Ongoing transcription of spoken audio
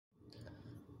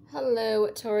Hello,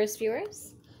 Taurus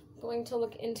viewers. Going to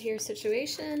look into your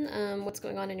situation, what's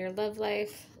going on in your love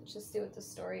life, just see what the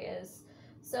story is.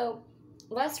 So,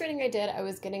 last reading I did, I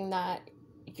was getting that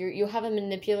you have a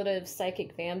manipulative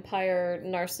psychic vampire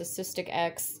narcissistic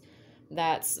ex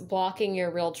that's blocking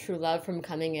your real true love from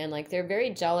coming in. Like, they're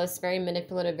very jealous, very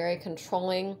manipulative, very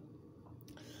controlling.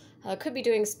 Could be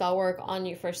doing spell work on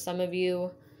you for some of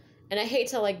you. And I hate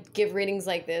to like give readings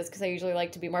like this because I usually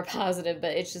like to be more positive,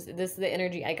 but it's just this is the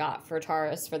energy I got for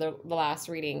Taurus for the last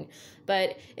reading.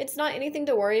 But it's not anything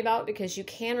to worry about because you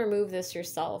can remove this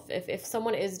yourself. If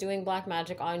someone is doing black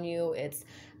magic on you,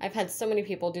 I've had so many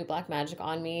people do black magic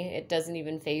on me. It doesn't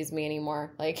even faze me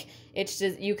anymore. Like, it's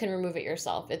just, you can remove it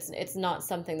yourself. It's not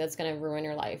something that's going to ruin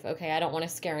your life. Okay, I don't want to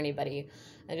scare anybody.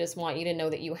 I just want you to know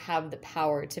that you have the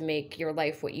power to make your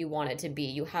life what you want it to be.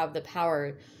 You have the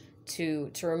power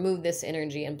to remove this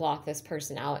energy and block this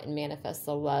person out and manifest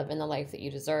the love and the life that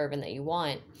you deserve and that you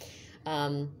want.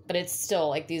 But it's still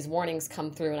like these warnings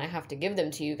come through and I have to give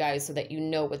them to you guys so that you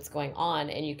know what's going on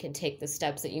and you can take the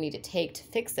steps that you need to take to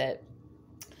fix it.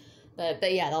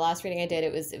 But yeah, the last reading I did,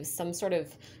 it was some sort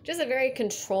of just a very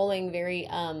controlling, very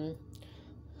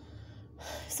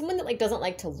someone that like doesn't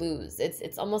like to lose.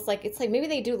 It's almost like, it's like maybe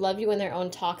they do love you in their own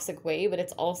toxic way, but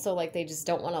it's also like they just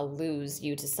don't want to lose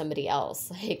you to somebody else.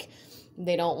 Like,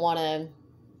 they don't want to,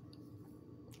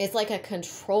 it's like a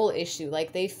control issue.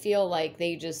 Like, they feel like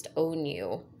they just own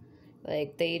you.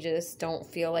 Like, they just don't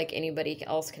feel like anybody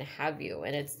else can have you.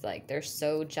 And it's like they're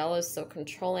so jealous, so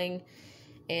controlling,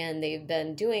 and they've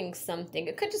been doing something.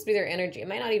 It could just be their energy. It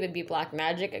might not even be black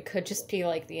magic. It could just be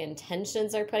like the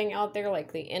intentions they're putting out there,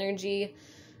 like the energy.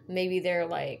 Maybe they're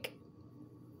like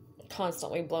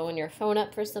constantly blowing your phone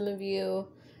up for some of you.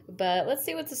 But let's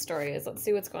see what the story is. Let's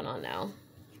see what's going on now.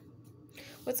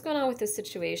 What's going on with this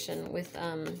situation with,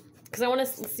 because I want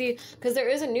to see, because there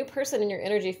is a new person in your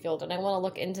energy field and I want to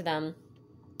look into them.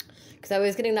 Because I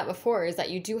was getting that before, is that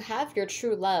you do have your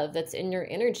true love that's in your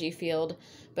energy field,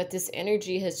 but this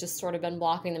energy has just sort of been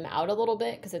blocking them out a little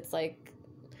bit because it's like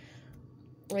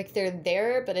they're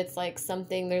there, but it's like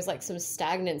something, there's like some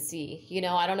stagnancy, you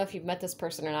know. I don't know if you've met this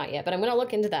person or not yet, but I'm going to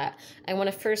look into that. I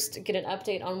want to first get an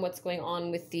update on what's going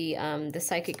on with the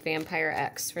psychic vampire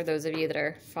ex for those of you that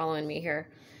are following me here.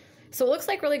 So it looks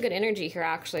like really good energy here,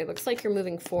 actually. It looks like you're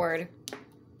moving forward.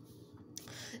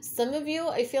 Some of you,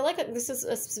 I feel like this is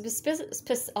a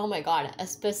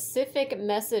specific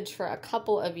message for a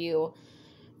couple of you,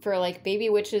 for like baby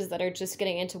witches that are just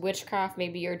getting into witchcraft.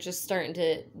 Maybe you're just starting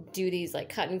to do these like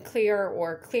cut and clear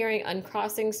or clearing,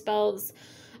 uncrossing spells.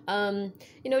 You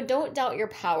know, don't doubt your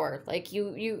power. Like,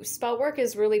 you spell work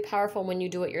is really powerful when you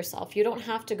do it yourself. You don't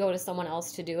have to go to someone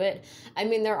else to do it. I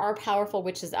mean, there are powerful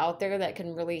witches out there that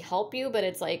can really help you, but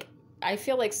it's like, I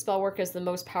feel like spell work is the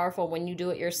most powerful when you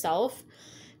do it yourself,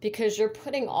 because you're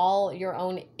putting all your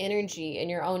own energy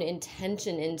and your own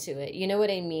intention into it. You know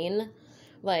what I mean?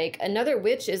 Like, another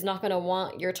witch is not going to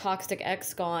want your toxic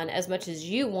ex gone as much as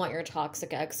you want your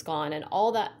toxic ex gone, and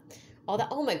all that.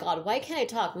 Oh my God, why can't I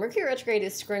talk? Mercury retrograde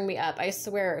is screwing me up. I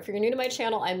swear, if you're new to my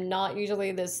channel, I'm not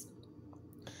usually this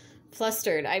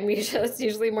flustered. It's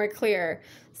usually more clear.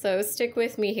 So stick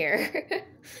with me here.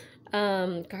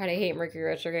 God, I hate Mercury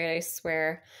retrograde, I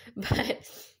swear. But,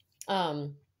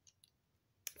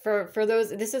 for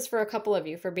those, this is for a couple of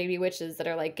you, for baby witches that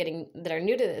are like that are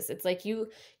new to this. It's like you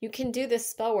can do this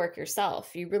spell work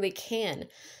yourself. You really can.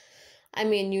 I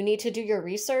mean, you need to do your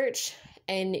research,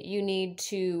 and you need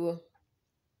to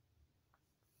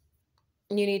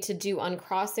do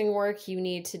uncrossing work. You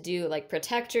need to do like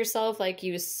protect yourself, like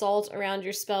use salt around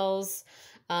your spells.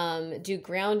 Do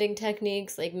grounding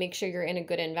techniques, like make sure you're in a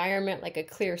good environment, like a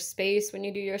clear space when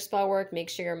you do your spell work. Make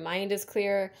sure your mind is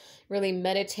clear. Really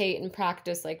meditate and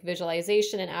practice like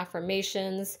visualization and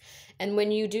affirmations. And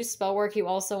when you do spell work, you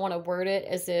also want to word it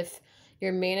as if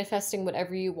you're manifesting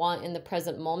whatever you want in the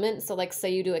present moment. So like,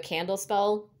 say you do a candle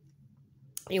spell,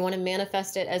 you want to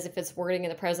manifest it as if it's wording in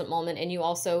the present moment. And you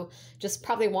also just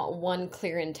probably want one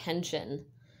clear intention,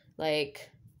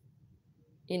 like,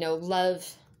 you know, love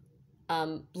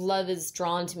is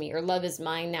drawn to me, or love is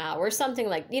mine now, or something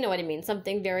like, you know what I mean?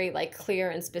 Something very like clear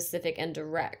and specific and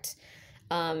direct.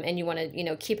 And you want to, you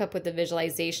know, keep up with the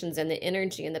visualizations and the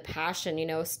energy and the passion. You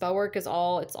know, spell work is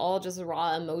it's all just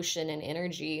raw emotion and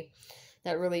energy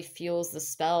that really fuels the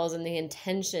spells, and the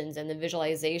intentions and the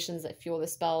visualizations that fuel the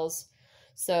spells.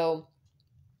 So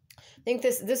I think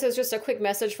this is just a quick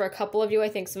message for a couple of you. I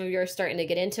think some of you are starting to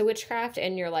get into witchcraft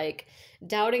and you're like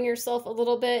doubting yourself a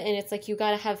little bit. And it's like, you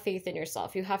got to have faith in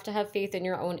yourself. You have to have faith in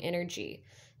your own energy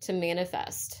to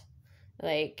manifest.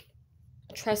 Like,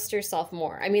 trust yourself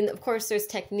more. I mean, of course, there's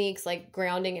techniques like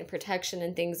grounding and protection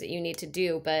and things that you need to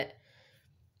do, but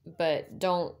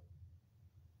don't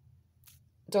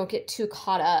get too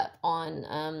caught up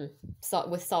on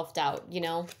with self-doubt, you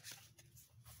know?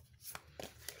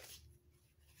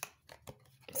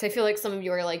 So I feel like some of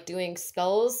you are like doing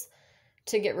spells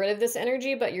to get rid of this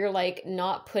energy, but you're like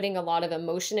not putting a lot of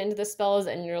emotion into the spells,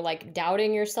 and you're like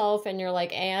doubting yourself, and you're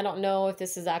like, hey, I don't know if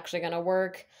this is actually going to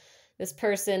work. This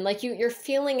person, like you're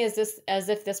feeling as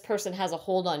if this person has a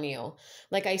hold on you.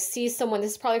 Like I see someone,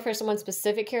 this is probably for someone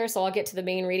specific here, so I'll get to the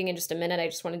main reading in just a minute. I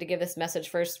just wanted to give this message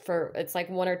first for, it's like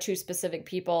one or two specific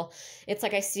people. It's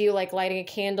like I see you like lighting a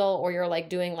candle, or you're like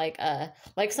doing like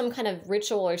some kind of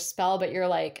ritual or spell, but you're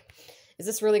like, is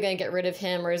this really going to get rid of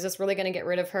him, or is this really going to get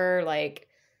rid of her? Like,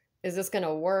 is this going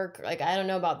to work? Like, I don't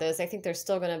know about this. I think they're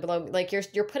still going to blow. Like,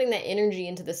 you're putting that energy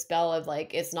into the spell of,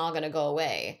 like, it's not going to go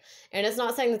away. And it's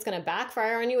not saying it's going to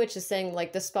backfire on you. It's just saying,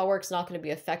 like, the spell work's not going to be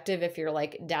effective if you're,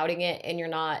 like, doubting it and you're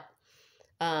not,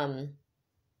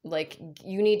 like,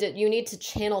 you need to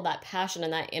channel that passion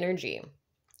and that energy.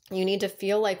 You need to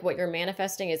feel like what you're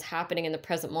manifesting is happening in the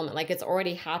present moment. Like, it's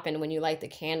already happened when you light the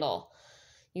candle.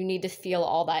 You need to feel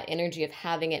all that energy of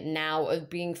having it now, of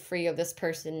being free of this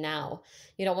person now.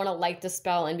 You don't want to light the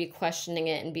spell and be questioning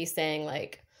it and be saying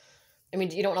like, I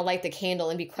mean, you don't want to light the candle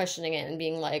and be questioning it and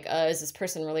being like, is this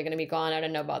person really going to be gone? I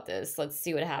don't know about this. Let's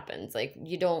see what happens. Like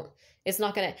it's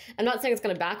not going to, I'm not saying it's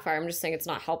going to backfire. I'm just saying it's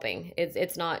not helping.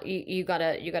 It's not, you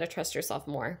gotta trust yourself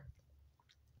more.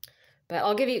 But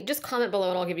I'll give you, just comment below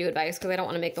and I'll give you advice, because I don't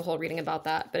want to make the whole reading about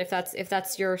that. But if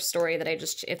that's your story that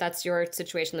if that's your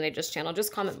situation that I just channeled,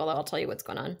 just comment below. I'll tell you what's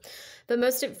going on. But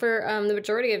for the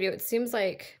majority of you, it seems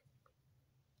like,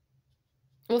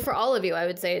 well, for all of you, I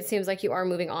would say it seems like you are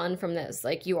moving on from this.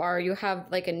 Like you have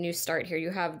like a new start here.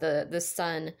 You have the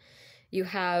sun. You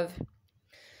have,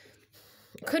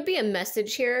 could be a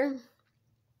message here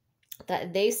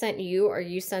that they sent you or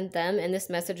you sent them, and this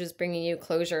message is bringing you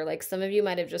closure. Like some of you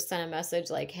might have just sent a message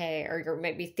like, hey, or you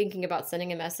might be thinking about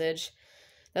sending a message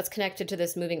that's connected to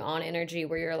this moving on energy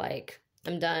where you're like,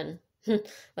 I'm done.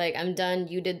 Like, I'm done.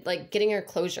 You did, like, getting your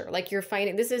closure. Like, you're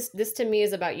finding, this to me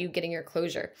is about you getting your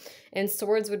closure. And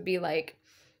swords would be like,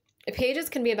 pages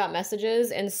can be about messages,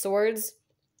 and swords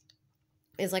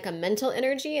is like a mental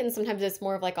energy, and sometimes it's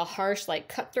more of like a harsh, like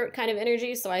cutthroat kind of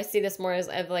energy. So I see this more as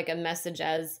of like a message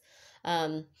as,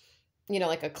 you know,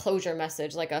 like a closure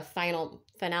message, like a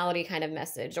finality kind of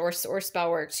message, or spell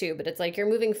work too. But it's like you're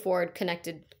moving forward,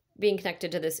 being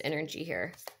connected to this energy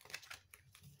here.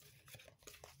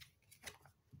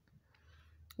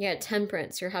 Yeah,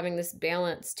 temperance. You're having this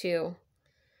balance too.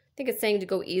 I think it's saying to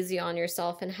go easy on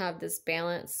yourself and have this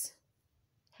balance.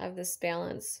 Have this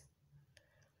balance.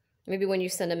 Maybe when you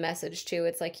send a message too,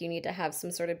 it's like you need to have some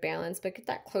sort of balance, but get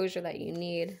that closure that you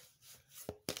need.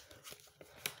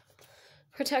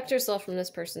 Protect yourself from this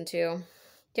person too.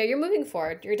 Yeah, you're moving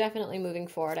forward. You're definitely moving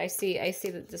forward. I see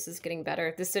that this is getting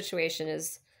better. This situation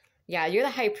is, yeah, you're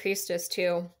the high priestess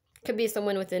too. Could be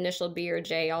someone with the initial B or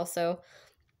J also.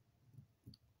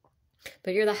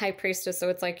 But you're the high priestess, so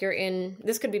it's like you're in,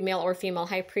 this could be male or female,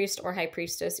 high priest or high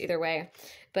priestess, either way.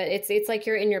 But it's like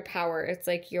you're in your power. It's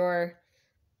like you're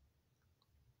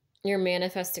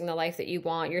manifesting the life that you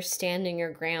want. You're standing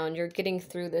your ground. You're getting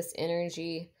through this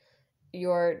energy.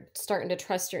 You're starting to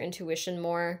trust your intuition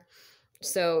more.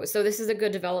 So this is a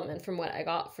good development from what I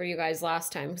got for you guys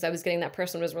last time, because I was getting that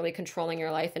person was really controlling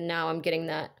your life, and now I'm getting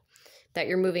that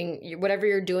you're moving, whatever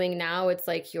you're doing now, it's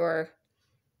like you're,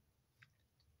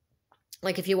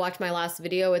 like if you watch my last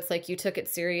video, it's like you took it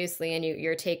seriously, and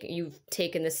you've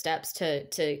taken the steps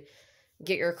to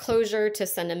get your closure, to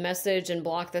send a message and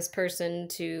block this person,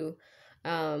 to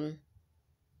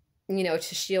you know,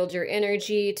 to shield your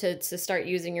energy, to start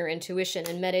using your intuition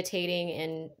and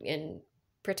meditating and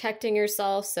protecting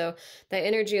yourself. So that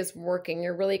energy is working.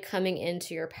 You're really coming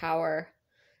into your power,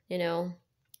 you know.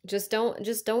 Just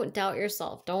don't doubt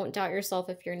yourself. Don't doubt yourself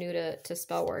if you're new to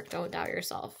spell work. Don't doubt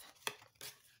yourself.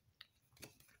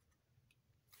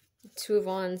 Two of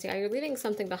Wands. Yeah, you're leaving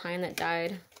something behind that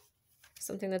died.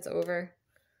 Something that's over.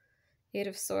 Eight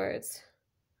of Swords.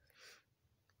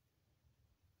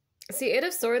 See, Eight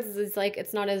of Swords is like,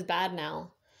 it's not as bad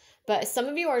now. But some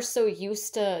of you are so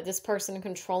used to this person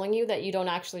controlling you that you don't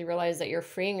actually realize that you're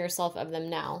freeing yourself of them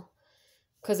now.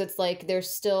 Because it's like they're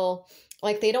still,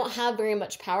 like they don't have very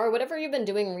much power. Whatever you've been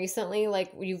doing recently,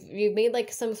 like you've made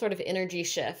like some sort of energy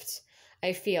shift,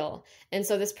 I feel. And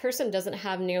so this person doesn't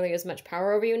have nearly as much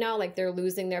power over you now. Like they're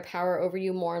losing their power over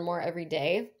you more and more every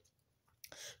day.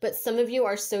 But some of you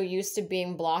are so used to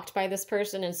being blocked by this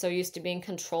person and so used to being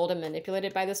controlled and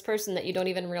manipulated by this person that you don't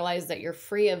even realize that you're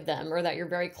free of them, or that you're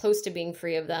very close to being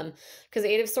free of them. Because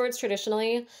Eight of Swords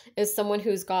traditionally is someone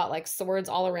who's got like swords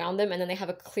all around them, and then they have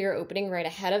a clear opening right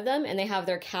ahead of them, and they have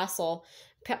their castle.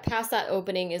 Past that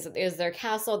opening is their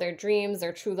castle, their dreams,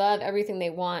 their true love, everything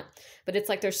they want. But it's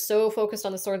like they're so focused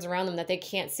on the swords around them that they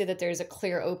can't see that there's a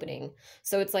clear opening.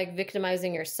 So it's like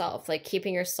victimizing yourself, like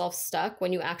keeping yourself stuck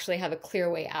when you actually have a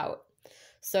clear way out.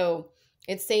 So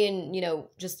it's saying, you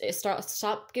know, just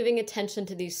stop giving attention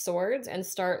to these swords and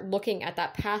start looking at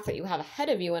that path that you have ahead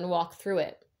of you and walk through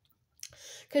it.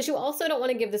 Because you also don't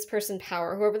want to give this person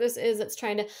power, whoever this is that's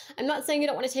trying to, I'm not saying you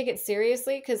don't want to take it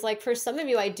seriously, because like for some of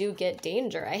you, I do get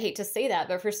danger. I hate to say that,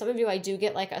 but for some of you, I do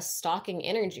get like a stalking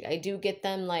energy. I do get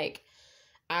them like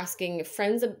asking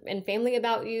friends and family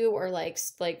about you, or like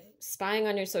spying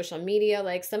on your social media.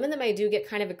 Like some of them, I do get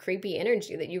kind of a creepy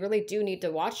energy that you really do need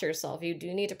to watch yourself. You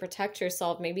do need to protect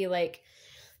yourself. Maybe like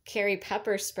carry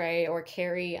pepper spray or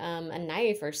carry a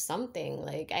knife or something.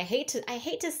 Like I hate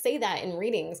to say that in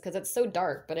readings because it's so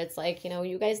dark, but it's like, you know,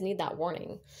 you guys need that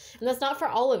warning. And that's not for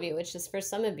all of you, it's just for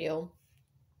some of you.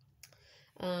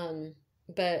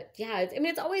 But yeah, I mean,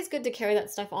 it's always good to carry that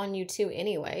stuff on you too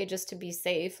anyway, just to be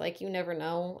safe. Like you never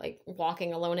know, like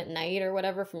walking alone at night or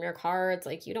whatever from your car, it's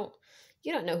like you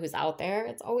don't know who's out there.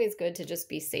 It's always good to just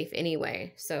be safe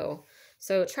anyway. So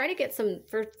try to get some,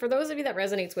 for those of you that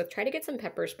resonates with, try to get some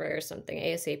pepper spray or something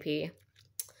ASAP.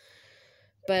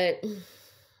 But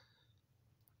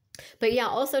yeah,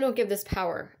 also don't give this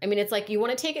power. I mean, it's like you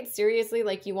want to take it seriously,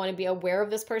 like you want to be aware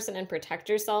of this person and protect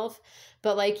yourself,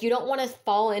 but like you don't want to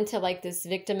fall into like this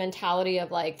victim mentality of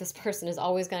like, this person is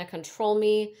always going to control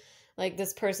me. Like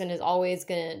this person is always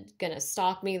gonna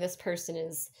stalk me. This person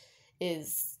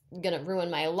is gonna ruin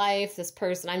my life. This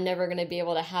person, I'm never gonna be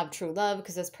able to have true love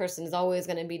because this person is always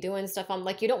gonna be doing stuff. I'm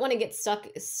like, you don't want to get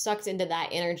sucked into that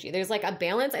energy. There's like a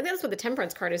balance. I think that's what the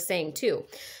Temperance card is saying too.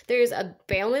 There's a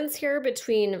balance here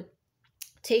between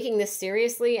taking this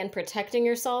seriously and protecting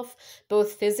yourself,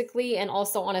 both physically and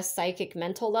also on a psychic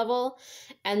mental level.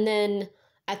 And then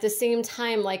at the same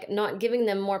time, like not giving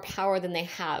them more power than they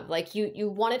have. Like you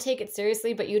want to take it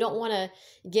seriously, but you don't want to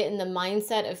get in the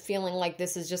mindset of feeling like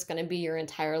this is just going to be your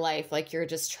entire life. Like you're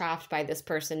just trapped by this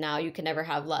person now. You can never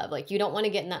have love. Like you don't want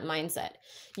to get in that mindset.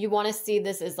 You want to see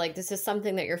this as like, this is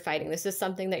something that you're fighting. This is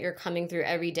something that you're coming through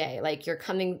every day. Like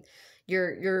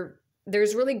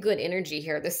there's really good energy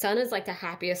here. The Sun is like the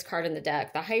happiest card in the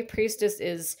deck. The High Priestess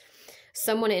is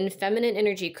someone in feminine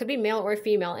energy, could be male or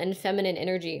female, in feminine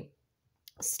energy,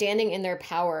 standing in their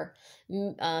power,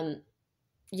 you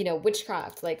know,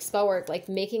 witchcraft, like spell work, like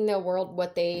making their world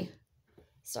what they,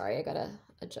 sorry, I gotta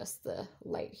adjust the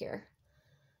light here.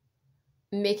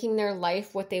 Making their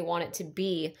life what they want it to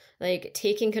be, like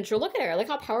taking control. Look at her, look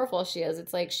how powerful she is.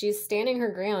 It's like she's standing her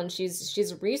ground.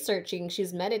 She's researching,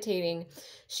 she's meditating,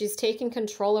 she's taking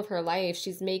control of her life.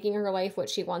 She's making her life what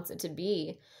she wants it to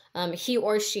be. He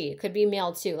or she, could be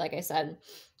male too, like I said.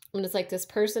 And it's like this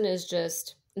person is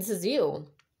just, this is you.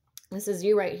 This is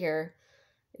you right here.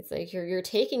 It's like you're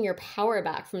taking your power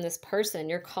back from this person.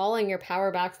 You're calling your power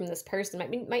back from this person.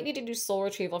 Might need to do soul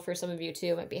retrieval for some of you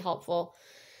too. Might be helpful.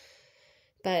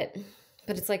 But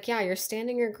it's like, yeah, you're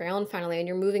standing your ground finally and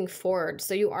you're moving forward.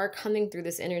 So you are coming through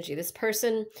this energy. This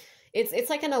person, it's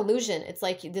like an illusion. It's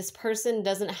like this person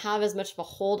doesn't have as much of a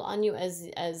hold on you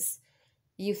as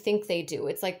you think they do.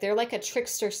 It's like they're like a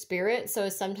trickster spirit. So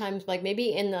sometimes like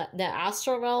maybe in the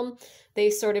astral realm,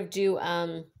 they sort of do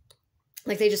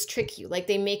like they just trick you. Like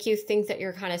they make you think that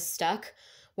you're kind of stuck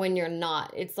when you're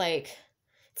not. It's like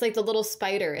the little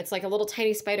spider. It's like a little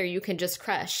tiny spider you can just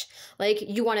crush. Like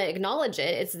you want to acknowledge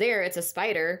it. It's there. It's a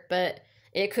spider, but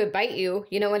it could bite you.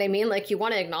 You know what I mean? Like you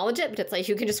want to acknowledge it, but it's like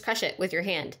you can just crush it with your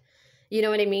hand. You know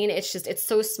what I mean? It's just, it's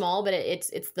so small, but it's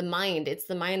the mind. It's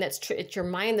the mind it's your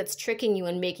mind that's tricking you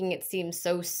and making it seem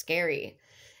so scary.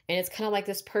 And it's kind of like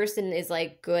this person is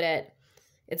like good at,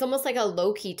 it's almost like a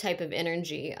low-key type of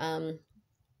energy.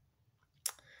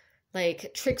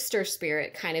 Like trickster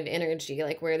spirit kind of energy,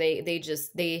 like where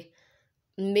they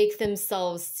make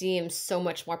themselves seem so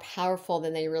much more powerful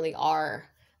than they really are.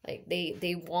 Like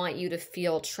they want you to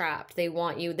feel trapped. They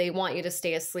want you to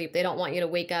stay asleep. They don't want you to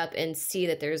wake up and see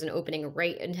that there's an opening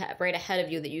right ahead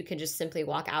of you that you can just simply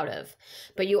walk out of.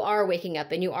 But you are waking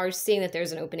up and you are seeing that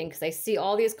there's an opening, because I see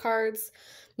all these cards.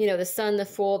 You know, the Sun, the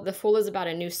Fool. The Fool is about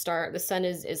a new start. The Sun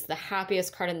is the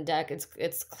happiest card in the deck.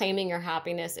 It's claiming your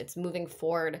happiness. It's moving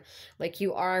forward. Like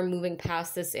you are moving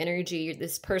past this energy.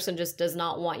 This person just does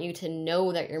not want you to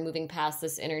know that you're moving past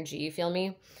this energy. You feel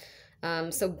me?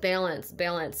 So balance,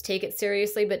 balance. Take it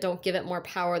seriously, but don't give it more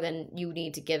power than you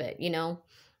need to give it, you know?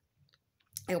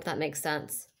 I hope that makes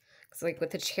sense. Because like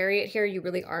with the Chariot here, you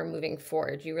really are moving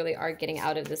forward. You really are getting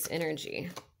out of this energy.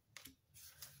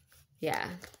 Yeah.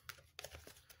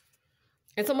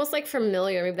 It's almost like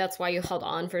familiar. Maybe that's why you held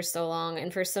on for so long.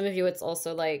 And for some of you, it's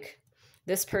also like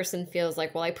this person feels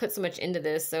like, well, I put so much into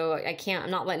this, so I can't,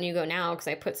 I'm not letting you go now because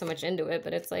I put so much into it.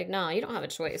 But it's like, no, you don't have a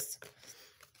choice.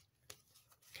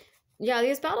 Yeah,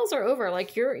 these battles are over.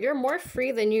 Like you're more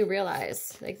free than you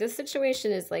realize. Like this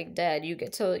situation is like dead. You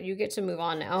get to move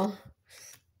on now.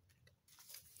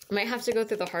 Might have to go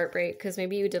through the heartbreak because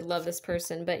maybe you did love this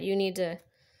person, but you need to,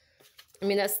 I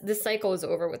mean, this cycle is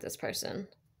over with this person.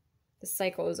 The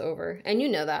cycle is over. And you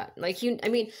know that. Like you, I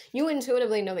mean, you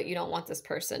intuitively know that you don't want this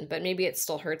person, but maybe it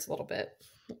still hurts a little bit.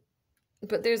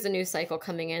 But there's a new cycle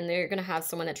coming in. They're going to have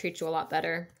someone that treats you a lot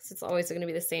better. So it's always going to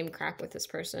be the same crap with this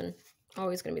person.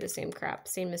 Always going to be the same crap.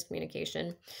 Same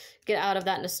miscommunication. Get out of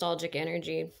that nostalgic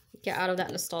energy. Get out of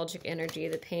that nostalgic energy,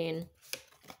 the pain.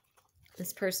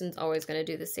 This person's always going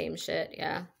to do the same shit.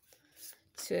 Yeah.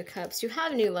 Two of Cups. You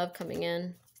have new love coming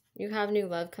in. You have new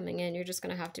love coming in. You're just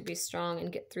going to have to be strong and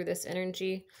get through this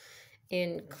energy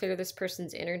and clear this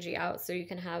person's energy out so you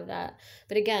can have that.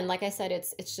 But again, like I said,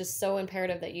 it's just so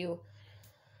imperative that you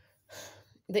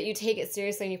take it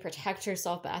seriously and you protect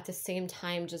yourself, but at the same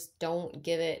time, just don't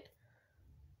give it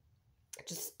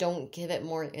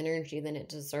more energy than it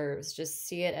deserves. Just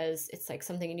see it as it's like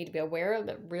something you need to be aware of,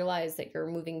 but realize that you're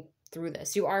moving through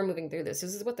this. You are moving through this.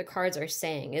 This is what the cards are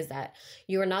saying, is that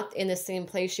you are not in the same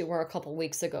place you were a couple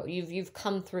weeks ago. You've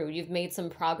come through. You've made some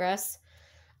progress.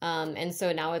 And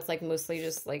so now it's like mostly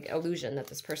just like illusion that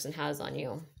this person has on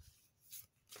you.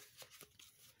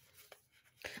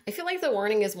 I feel like the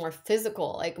warning is more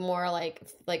physical, like more like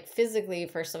physically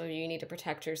for some of you, you need to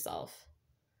protect yourself.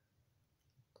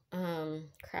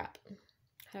 Crap.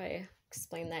 How do I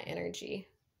explain that energy?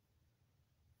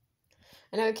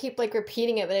 And I would keep like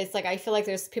repeating it, but it's like, I feel like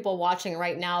there's people watching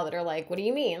right now that are like, what do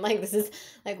you mean? Like, this is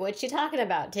like, what's she talking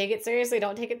about? Take it seriously.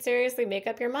 Don't take it seriously. Make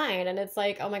up your mind. And it's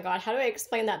like, oh my God, how do I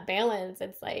explain that balance?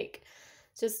 It's like,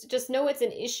 just know it's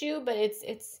an issue, but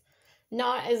it's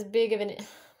not as big of an,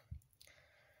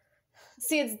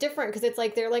 see, it's different because it's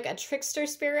like, they're like a trickster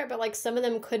spirit, but like some of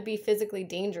them could be physically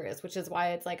dangerous, which is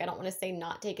why it's like, I don't want to say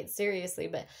not take it seriously,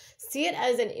 but see it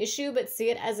as an issue, but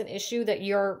see it as an issue that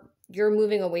you're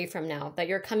moving away from now, that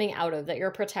you're coming out of, that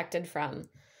you're protected from,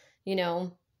 you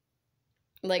know,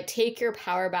 like take your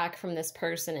power back from this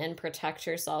person and protect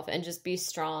yourself and just be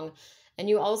strong. And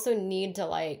you also need to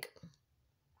like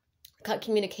cut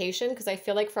communication, because I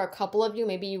feel like for a couple of you,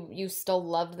 maybe you still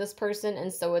loved this person.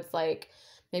 And so it's like,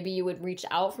 maybe you would reach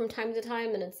out from time to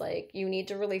time, and it's like, you need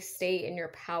to really stay in your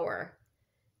power.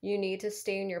 You need to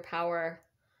stay in your power.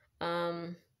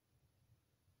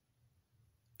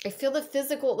 I feel the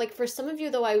physical, like for some of you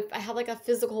though, I have like a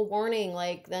physical warning,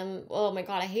 like them, oh my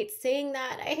God, I hate saying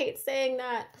that. I hate saying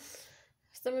that.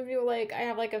 Some of you, like, I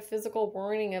have like a physical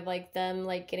warning of like them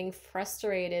like getting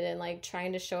frustrated and like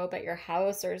trying to show up at your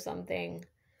house or something.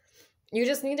 You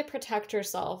just need to protect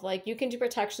yourself. Like you can do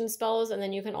protection spells, and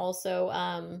then you can also,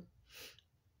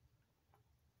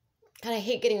 God, I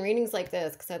hate getting readings like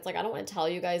this because it's like, I don't want to tell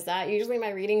you guys that. Usually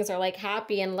my readings are like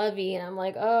happy and lovey, and I'm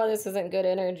like, oh, this isn't good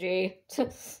energy.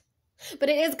 But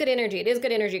it is good energy. It is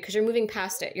good energy because you're moving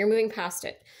past it. You're moving past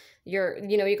it.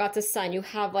 You got the sun. You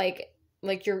have like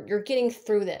you're getting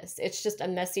through this. It's just a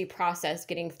messy process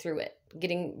getting through it,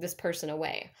 getting this person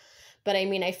away. But I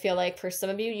mean, I feel like for some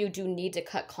of you, you do need to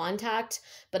cut contact.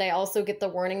 But I also get the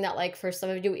warning that like for some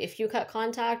of you, if you cut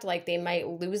contact, like they might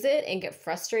lose it and get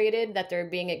frustrated that they're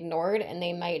being ignored, and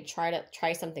they might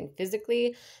try something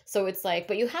physically. So it's like,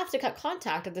 but you have to cut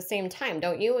contact at the same time,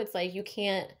 don't you? It's like you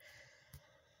can't,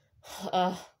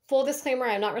 full disclaimer,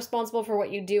 I'm not responsible for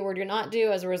what you do or do not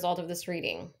do as a result of this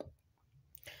reading.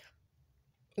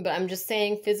 But I'm just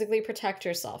saying, physically protect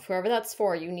yourself. Whoever that's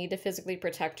for, you need to physically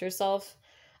protect yourself.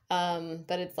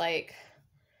 But it's like,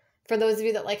 for those of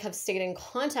you that like have stayed in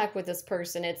contact with this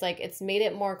person, it's like, it's made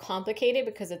it more complicated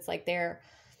because it's like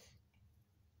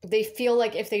they feel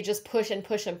like if they just push and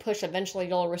push and push, eventually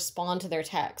you'll respond to their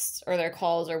texts or their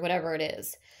calls or whatever it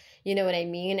is. You know what I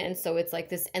mean? And so it's like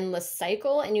this endless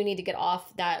cycle, and you need to get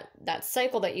off that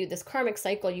cycle this karmic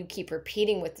cycle you keep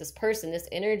repeating with this person, this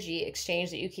energy exchange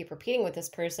that you keep repeating with this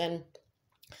person.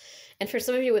 And for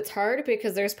some of you, it's hard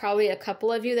because there's probably a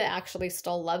couple of you that actually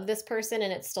still love this person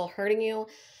and it's still hurting you.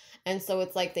 And so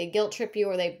it's like they guilt trip you,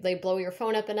 or they blow your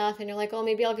phone up enough and you're like, oh,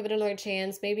 maybe I'll give it another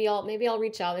chance. Maybe I'll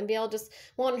reach out. Maybe I'll just,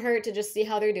 won't hurt to just see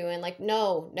how they're doing. Like,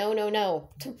 no.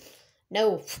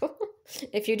 No.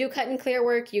 If you do cut and clear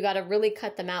work, you got to really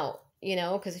cut them out, you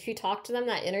know, because if you talk to them,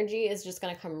 that energy is just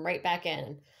going to come right back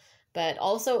in. But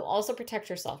also protect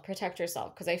yourself,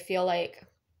 because I feel like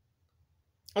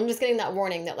I'm just getting that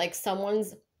warning that like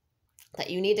someone's, that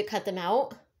you need to cut them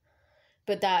out,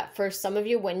 but that for some of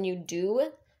you, when you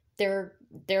do,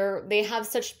 they have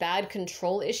such bad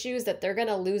control issues that they're going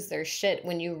to lose their shit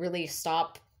when you really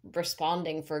stop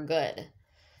responding for good.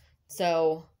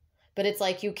 So, but it's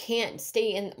like you can't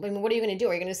stay in, I mean, what are you going to do?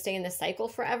 Are you going to stay in this cycle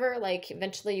forever? Like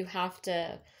eventually you have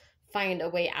to find a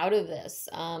way out of this.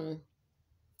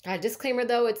 Disclaimer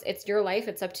though, it's your life.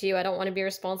 It's up to you. I don't want to be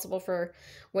responsible for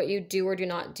what you do or do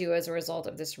not do as a result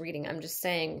of this reading. I'm just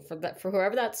saying for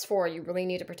whoever that's for, you really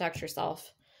need to protect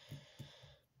yourself.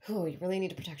 Oh, you really need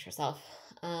to protect yourself.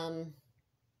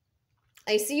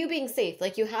 I see you being safe.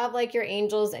 Like you have like your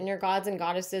angels and your gods and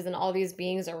goddesses and all these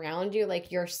beings around you.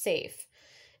 Like you're safe.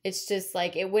 It's just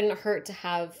like, it wouldn't hurt to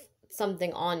have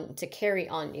something on to carry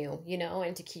on you, you know,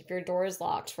 and to keep your doors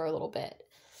locked for a little bit.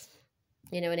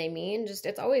 You know what I mean? Just,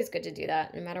 it's always good to do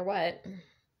that no matter what.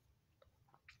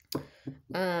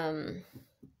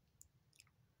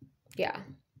 Yeah.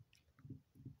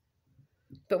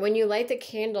 But when you light the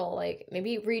candle, like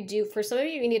maybe redo, for some of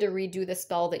you, you need to redo the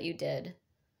spell that you did.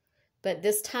 But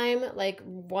this time, like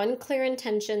one clear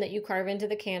intention that you carve into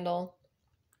the candle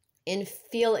and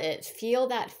feel it. Feel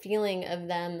that feeling of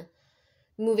them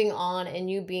moving on and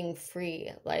you being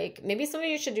free. Like maybe some of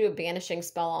you should do a banishing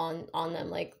spell on them,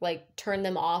 like turn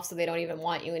them off so they don't even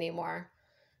want you anymore.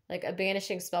 Like a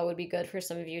banishing spell would be good for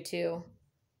some of you too.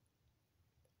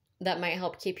 That might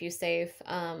help keep you safe.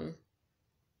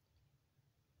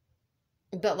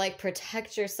 But like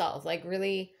protect yourself, like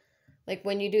really, like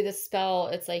when you do the spell,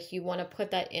 it's like you want to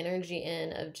put that energy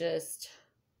in of just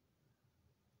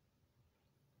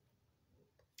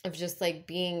like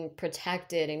being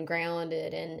protected and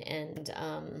grounded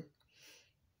and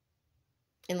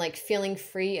like feeling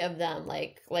free of them,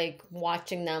 like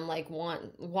watching them,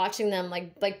 watching them,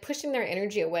 like pushing their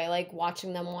energy away, like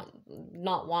watching them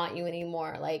not want you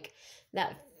anymore, like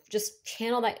that, just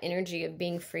channel that energy of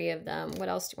being free of them. What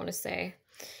else do you want to say?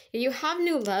 You have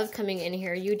new love coming in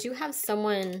here. You do have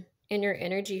someone in your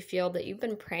energy field that you've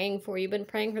been praying for. You've been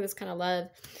praying for this kind of love.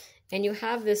 And you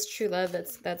have this true love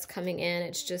that's coming in.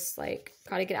 It's just like,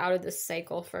 got to get out of this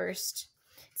cycle first.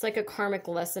 It's like a karmic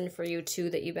lesson for you too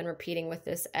that you've been repeating with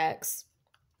this ex.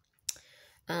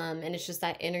 And it's just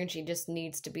that energy just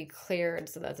needs to be cleared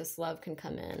so that this love can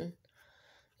come in.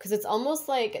 Because it's almost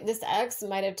like this ex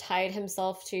might have tied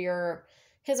himself to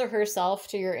his or herself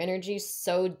to your energy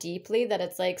so deeply that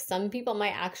it's like some people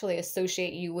might actually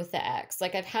associate you with the ex.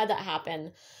 Like I've had that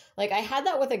happen. Like I had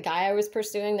that with a guy I was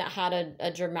pursuing that had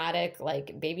a dramatic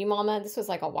like baby mama. This was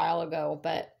like a while ago,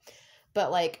 but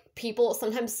like people,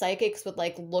 sometimes psychics would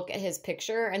like look at his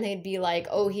picture and they'd be like,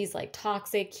 oh, he's like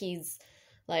toxic. He's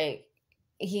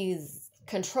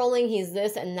controlling. He's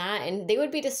this and that. And they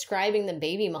would be describing the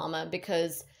baby mama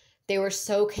because they were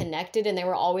so connected and they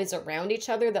were always around each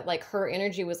other that like her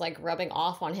energy was like rubbing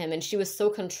off on him. And she was so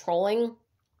controlling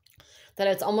that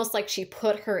it's almost like she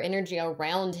put her energy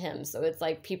around him. So it's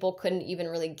like people couldn't even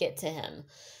really get to him.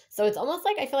 So it's almost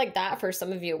like, I feel like that for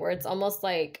some of you, where it's almost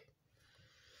like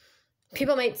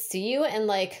people might see you and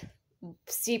like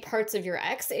see parts of your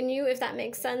ex in you, if that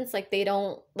makes sense. Like they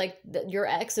don't, like your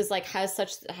ex is like, has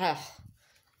such,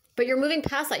 but you're moving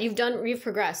past that. You've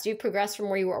progressed. You've progressed from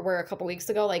where you were a couple weeks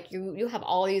ago. Like you have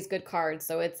all these good cards.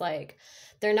 So it's like,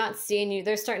 they're not seeing you.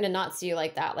 They're starting to not see you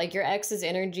like that. Like your ex's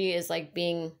energy is like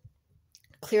being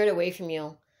cleared away from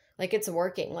you. Like it's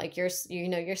working. Like your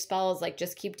spells, like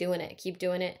just keep doing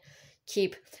it.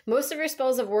 Most of your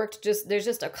spells have worked. There's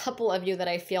just a couple of you that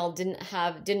I feel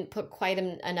didn't put quite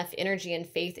enough energy and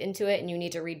faith into it, and you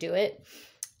need to redo it.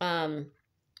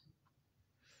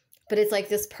 But it's like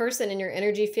this person in your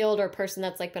energy field, or a person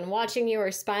that's like been watching you or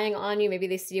spying on you. Maybe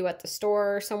they see you at the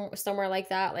store or somewhere like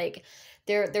that. Like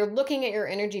they're looking at your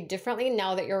energy differently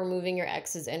now that you're removing your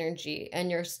ex's energy, and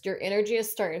your energy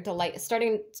is starting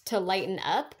to lighten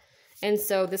up. And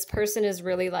so this person is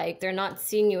really like, they're not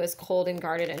seeing you as cold and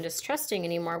guarded and distrusting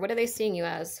anymore. What are they seeing you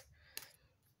as?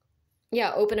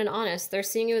 Yeah, open and honest. They're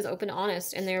seeing you as open and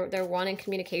honest, and they're wanting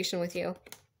communication with you.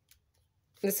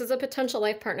 This is a potential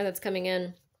life partner that's coming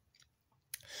in.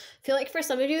 I feel like for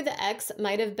some of you, the ex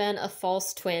might have been a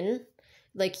false twin,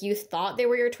 like you thought they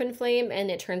were your twin flame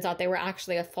and it turns out they were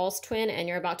actually a false twin and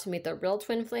you're about to meet the real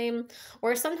twin flame.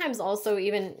 Or sometimes also,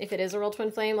 even if it is a real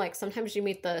twin flame, like sometimes you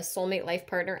meet the soulmate life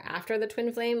partner after the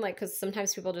twin flame, like because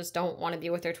sometimes people just don't want to be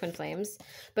with their twin flames.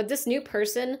 But this new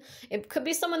person, it could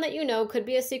be someone that you know, could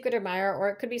be a secret admirer, or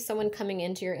it could be someone coming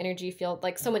into your energy field,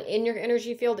 like someone in your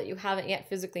energy field that you haven't yet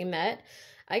physically met.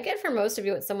 I get for most of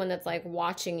you, it's someone that's like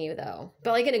watching you though,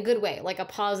 but like in a good way, like a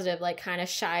positive, like kind of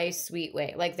shy, sweet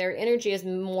way. Like their energy is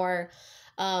more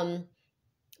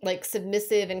like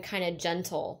submissive and kind of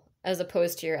gentle as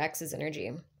opposed to your ex's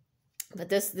energy. But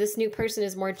this new person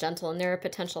is more gentle and they're a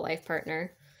potential life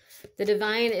partner. The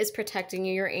divine is protecting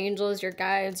you. Your angels, your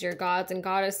guides, your gods and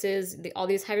goddesses, all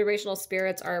these high vibrational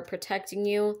spirits are protecting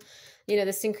you. You know,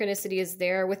 the synchronicity is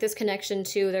there. With this connection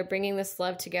too, they're bringing this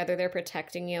love together. They're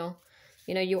protecting you.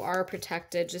 You know, you are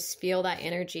protected. Just feel that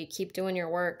energy. Keep doing your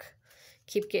work.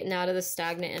 Keep getting out of the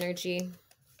stagnant energy.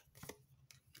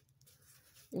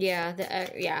 Yeah,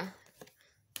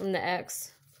 from the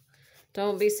ex.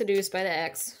 Don't be seduced by the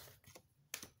ex.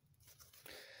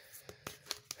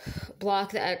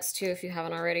 Block the ex too if you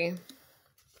haven't already.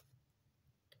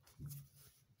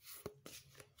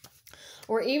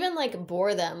 Or even like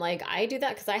bore them. Like I do that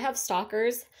because I have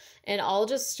stalkers. And I'll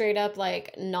just straight up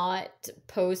like not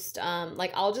post,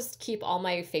 like I'll just keep all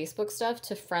my Facebook stuff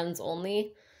to friends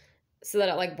only so that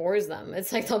it like bores them.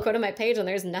 It's like they'll go to my page and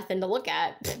there's nothing to look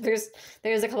at. There's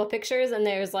a couple pictures and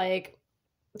there's like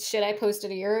shit I posted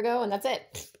a year ago and that's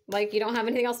it. Like you don't have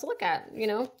anything else to look at, you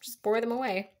know, just bore them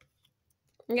away.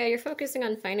 Yeah, you're focusing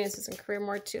on finances and career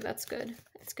more too. That's good.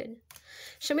 That's good.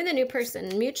 Show me the new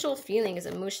person. Mutual feelings,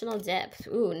 emotional depth.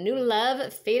 Ooh, new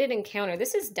love, fated encounter.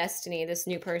 This is destiny, this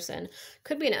new person.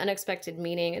 Could be an unexpected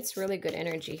meeting. It's really good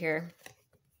energy here.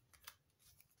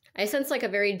 I sense like a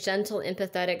very gentle,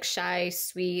 empathetic, shy,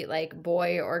 sweet, like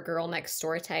boy or girl next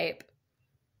door type.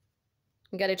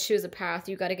 You got to choose a path.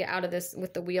 You got to get out of this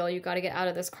with the wheel. You got to get out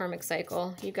of this karmic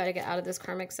cycle. You got to get out of this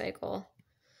karmic cycle.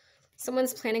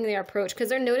 Someone's planning their approach because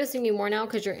they're noticing you more now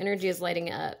because your energy is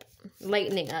lightening up.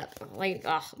 Like,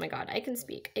 oh my God, I can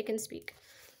speak. I can speak.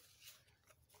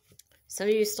 Some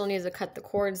of you still need to cut the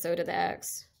cords though to the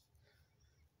ex.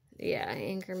 Yeah,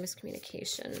 anger,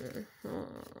 miscommunication.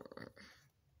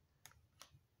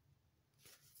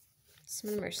 Some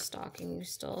of them are stalking you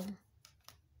still.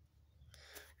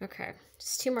 Okay,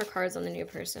 just 2 more cards on the new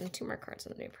person. 2 more cards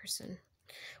on the new person.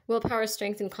 Willpower,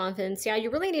 strength, and confidence. Yeah, you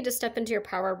really need to step into your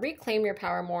power, reclaim your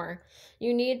power more.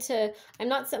 You need to, I'm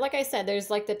not, like I said, there's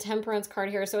like the temperance card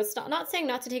here. So it's not saying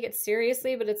not to take it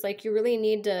seriously, but it's like you really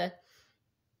need to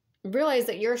realize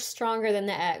that you're stronger than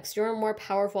the ex. You're more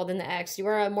powerful than the ex. You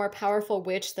are a more powerful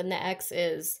witch than the ex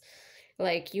is.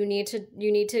 Like you need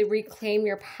to reclaim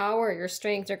your power, your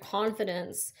strength, your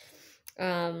confidence.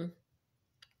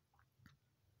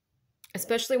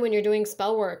 Especially when you're doing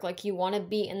spell work, like you want to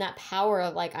be in that power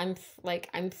of like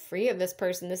I'm free of this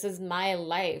person. This is my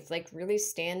life. Like really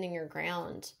standing your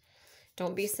ground.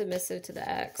 Don't be submissive to the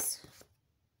ex.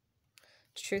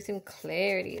 Truth and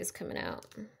clarity is coming out.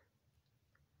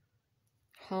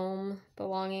 Home,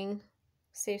 belonging,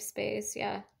 safe space.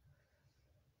 Yeah.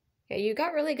 Yeah, you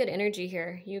got really good energy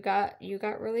here. You got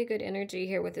really good energy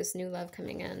here with this new love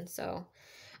coming in. So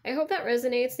I hope that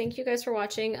resonates. Thank you guys for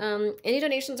watching. Any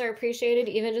donations are appreciated,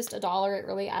 even just $1. It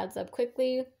really adds up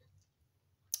quickly.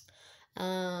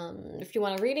 If you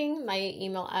want a reading, my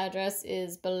email address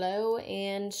is below,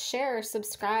 and share,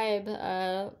 subscribe,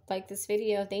 like this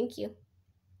video. Thank you.